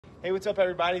Hey, what's up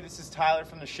everybody? This is Tyler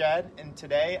from The Shed, and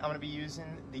today I'm going to be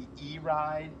using the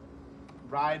E-Ride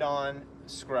Ride-On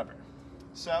Scrubber.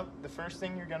 So, the first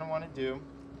thing you're going to want to do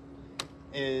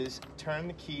is turn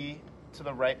the key to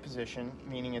the right position,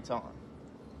 meaning it's on.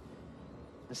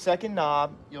 The second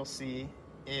knob, you'll see,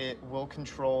 it will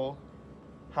control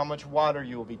how much water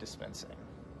you will be dispensing.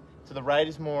 To the right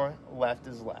is more, left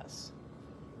is less.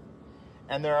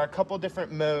 And there are a couple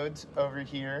different modes over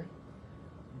here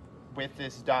with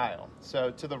this dial.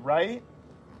 So to the right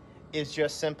is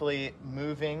just simply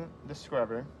moving the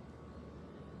scrubber.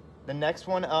 The next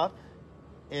one up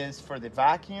is for the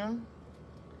vacuum.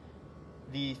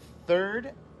 The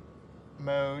third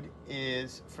mode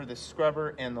is for the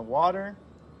scrubber and the water.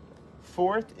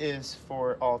 Fourth is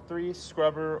for all three,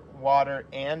 scrubber, water,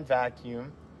 and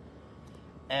vacuum.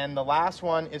 And the last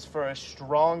one is for a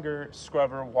stronger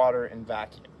scrubber, water, and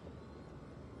vacuum.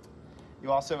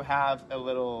 You also have a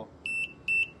little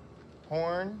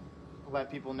horn to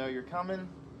let people know you're coming.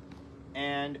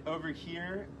 And over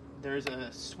here, there's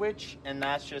a switch, and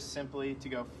that's just simply to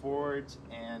go forwards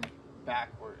and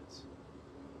backwards.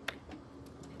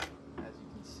 As you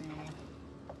can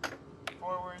see,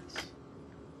 forwards,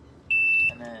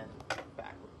 and then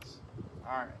backwards.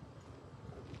 All right.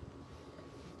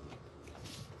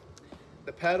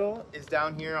 The pedal is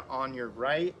down here on your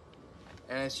right,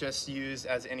 and it's just used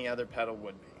as any other pedal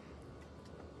would be.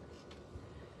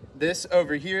 This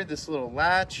over here, this little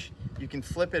latch, you can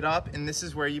flip it up, and this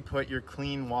is where you put your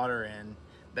clean water in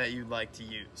that you'd like to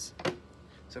use.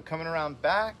 So coming around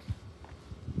back,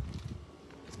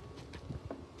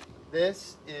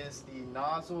 this is the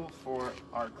nozzle for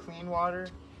our clean water.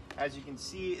 As you can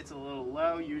see, it's a little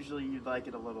low. Usually you'd like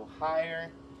it a little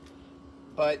higher,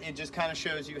 but it just kind of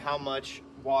shows you how much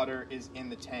water is in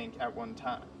the tank at one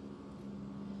time.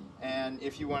 And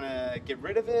if you want to get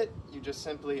rid of it, you just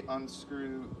simply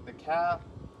unscrew the cap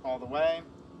all the way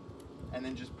and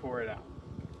then just pour it out.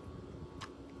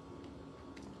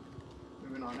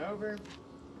 Moving on over,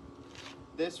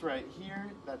 this right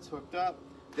here that's hooked up,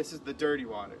 this is the dirty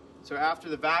water. So after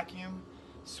the vacuum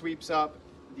sweeps up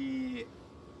the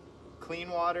clean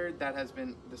water that has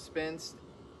been dispensed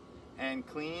and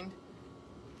cleaned,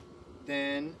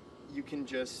 then you can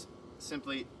just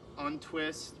simply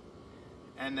untwist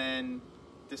and then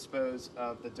dispose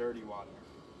of the dirty water.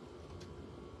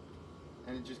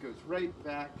 And it just goes right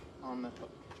back on the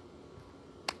hook.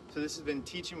 So this has been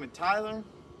Teaching with Tyler,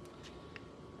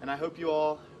 and I hope you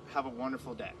all have a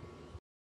wonderful day.